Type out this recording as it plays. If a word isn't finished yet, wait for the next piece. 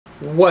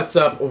What's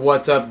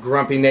up,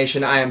 Grumpy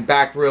Nation? I am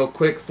back real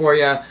quick for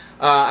you.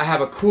 I have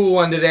a cool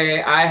one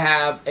today. I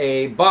have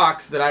a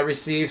box that I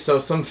received, so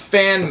some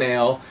fan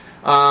mail,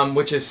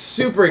 which is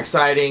super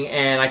exciting,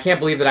 and I can't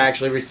believe that I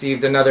actually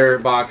received another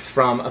box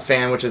from a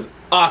fan, which is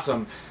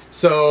awesome.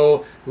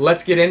 So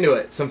let's get into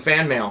it. Some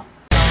fan mail.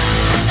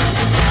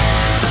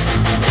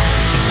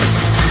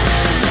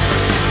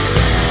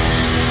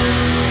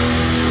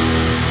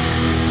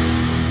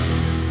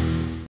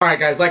 Alright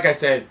guys, like I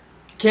said,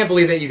 can't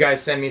believe that you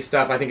guys send me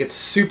stuff. I think it's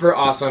super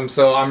awesome,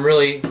 so I'm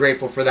really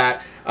grateful for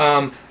that.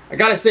 I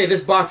gotta say,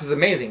 this box is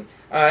amazing.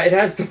 It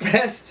has the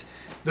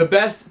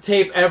best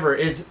tape ever.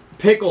 It's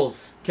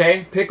pickles,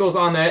 okay? Pickles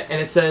on that,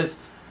 and it says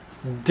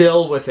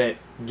dill with it.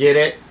 Get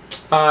it?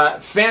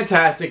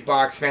 Fantastic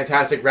box,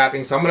 fantastic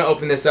wrapping. So I'm gonna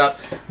open this up.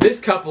 This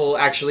couple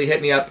actually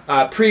hit me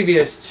up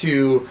previous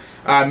to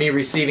me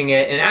receiving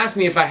it and asked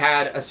me if I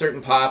had a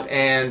certain pop,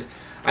 and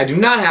I do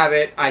not have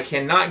it. I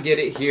cannot get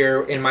it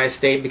here in my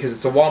state because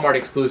it's a Walmart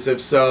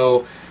exclusive.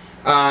 So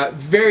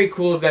very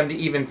cool of them to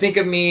even think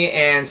of me,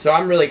 and so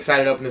I'm really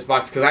excited to open this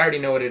box because I already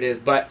know what it is,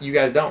 but you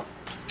guys don't.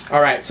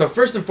 Alright, so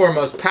first and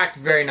foremost, packed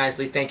very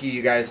nicely. Thank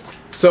you guys.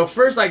 So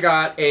first I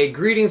got a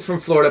Greetings from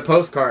Florida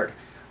postcard,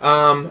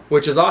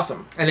 which is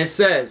awesome. And it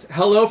says,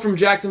 "Hello from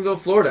Jacksonville,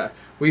 Florida.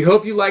 We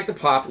hope you like the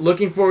pop.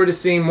 Looking forward to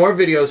seeing more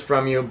videos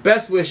from you.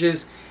 Best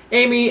wishes,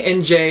 Amy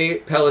and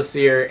Jay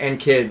Pellissier and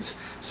kids."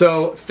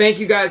 So thank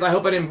you guys. I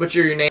hope I didn't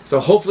butcher your name.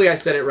 So hopefully I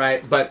said it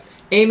right. But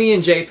Amy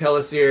and Jay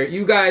Pellissier,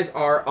 you guys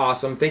are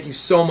awesome. Thank you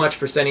so much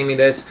for sending me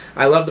this.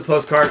 I love the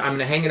postcard. I'm going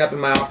to hang it up in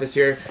my office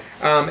here.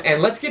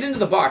 And let's get into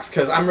the box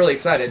because I'm really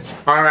excited.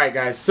 Alright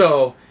guys,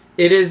 so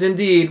it is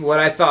indeed what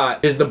I thought.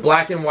 It is the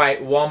black and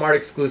white Walmart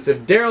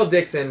exclusive Daryl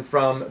Dixon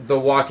from The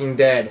Walking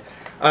Dead.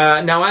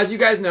 Now as you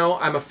guys know,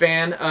 I'm a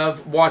fan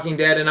of Walking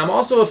Dead, and I'm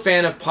also a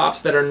fan of pops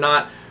that are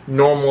not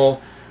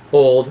normal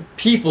old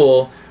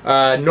people,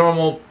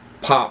 normal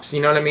pops, you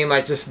know what I mean,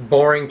 like just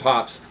boring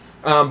pops.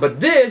 But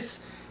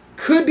this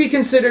could be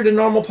considered a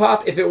normal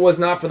pop if it was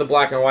not for the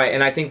black and white,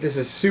 and I think this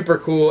is super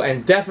cool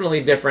and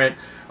definitely different.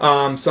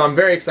 So I'm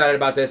very excited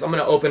about this. I'm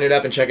gonna open it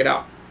up and check it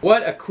out.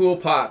 What a cool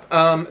pop.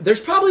 There's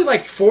probably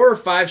like 4 or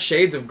 5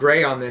 shades of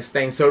gray on this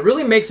thing, so it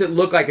really makes it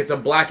look like it's a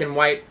black and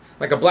white,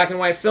 like a black and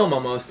white film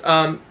almost.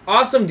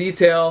 Awesome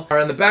detail.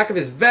 On the back of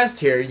his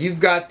vest here, you've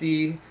got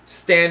the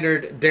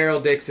standard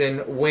Daryl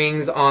Dixon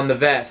wings on the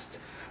vest.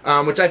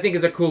 Which I think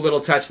is a cool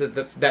little touch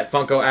that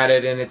Funko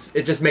added, and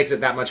it just makes it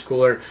that much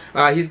cooler.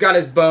 He's got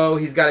his bow,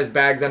 he's got his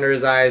bags under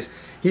his eyes,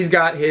 he's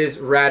got his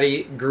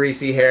ratty,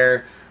 greasy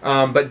hair.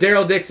 But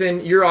Daryl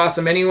Dixon, you're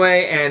awesome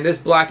anyway, and this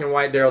black and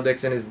white Daryl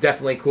Dixon is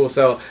definitely cool.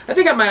 So I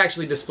think I might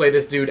actually display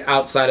this dude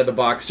outside of the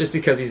box just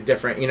because he's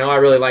different. You know, I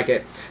really like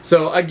it.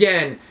 So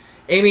again,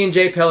 Amy and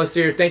Jay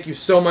Pellissier, thank you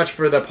so much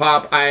for the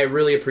pop. I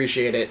really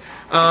appreciate it.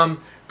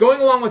 Going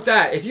along with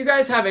that, if you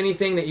guys have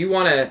anything that you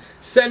want to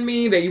send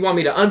me, that you want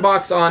me to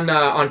unbox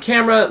on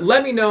camera,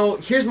 let me know.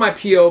 Here's my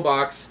P.O.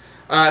 box.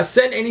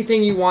 Send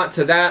anything you want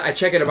to that. I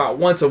check it about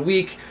once a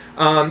week.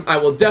 I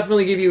will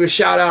definitely give you a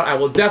shout out. I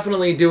will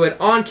definitely do it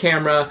on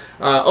camera.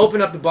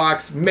 Open up the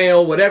box,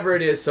 mail, whatever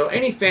it is. So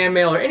any fan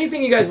mail or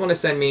anything you guys want to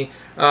send me,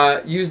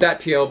 use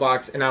that P.O.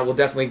 box and I will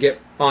definitely get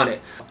on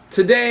it.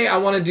 Today I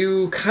want to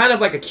do kind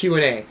of like a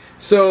Q&A.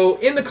 So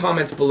in the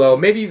comments below,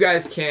 maybe you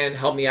guys can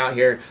help me out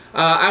here.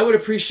 I would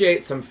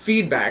appreciate some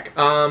feedback,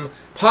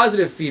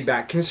 positive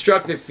feedback,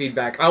 constructive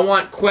feedback. I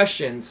want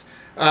questions.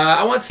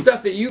 I want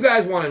stuff that you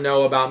guys want to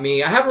know about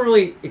me. I haven't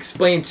really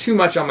explained too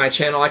much on my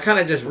channel. I kind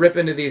of just rip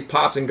into these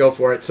pops and go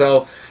for it.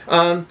 So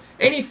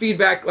any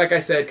feedback, like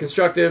I said,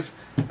 constructive,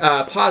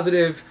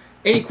 positive,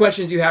 any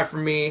questions you have for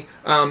me,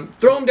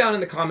 throw them down in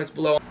the comments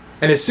below.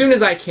 And as soon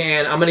as I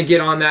can, I'm going to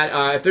get on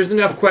that. If there's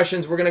enough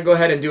questions, we're going to go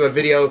ahead and do a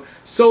video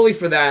solely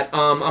for that.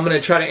 I'm going to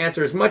try to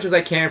answer as much as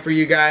I can for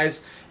you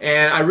guys.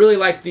 And I really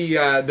like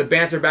the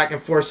banter back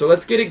and forth, so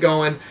let's get it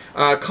going.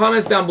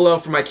 Comments down below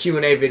for my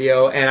Q&A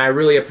video, and I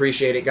really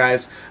appreciate it,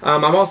 guys.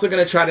 I'm also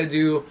going to try to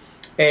do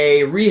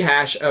a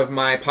rehash of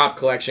my pop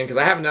collection because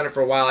I haven't done it for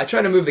a while. I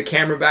tried to move the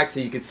camera back so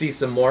you could see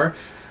some more.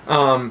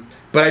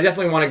 But I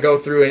definitely want to go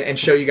through and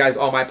show you guys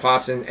all my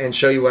pops and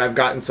show you what I've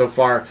gotten so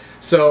far.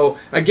 So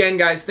again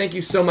guys, thank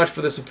you so much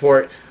for the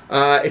support.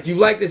 If you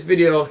like this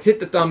video, hit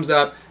the thumbs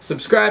up.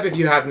 Subscribe if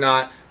you have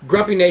not.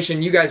 Grumpy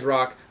Nation, you guys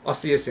rock. I'll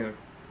see you soon.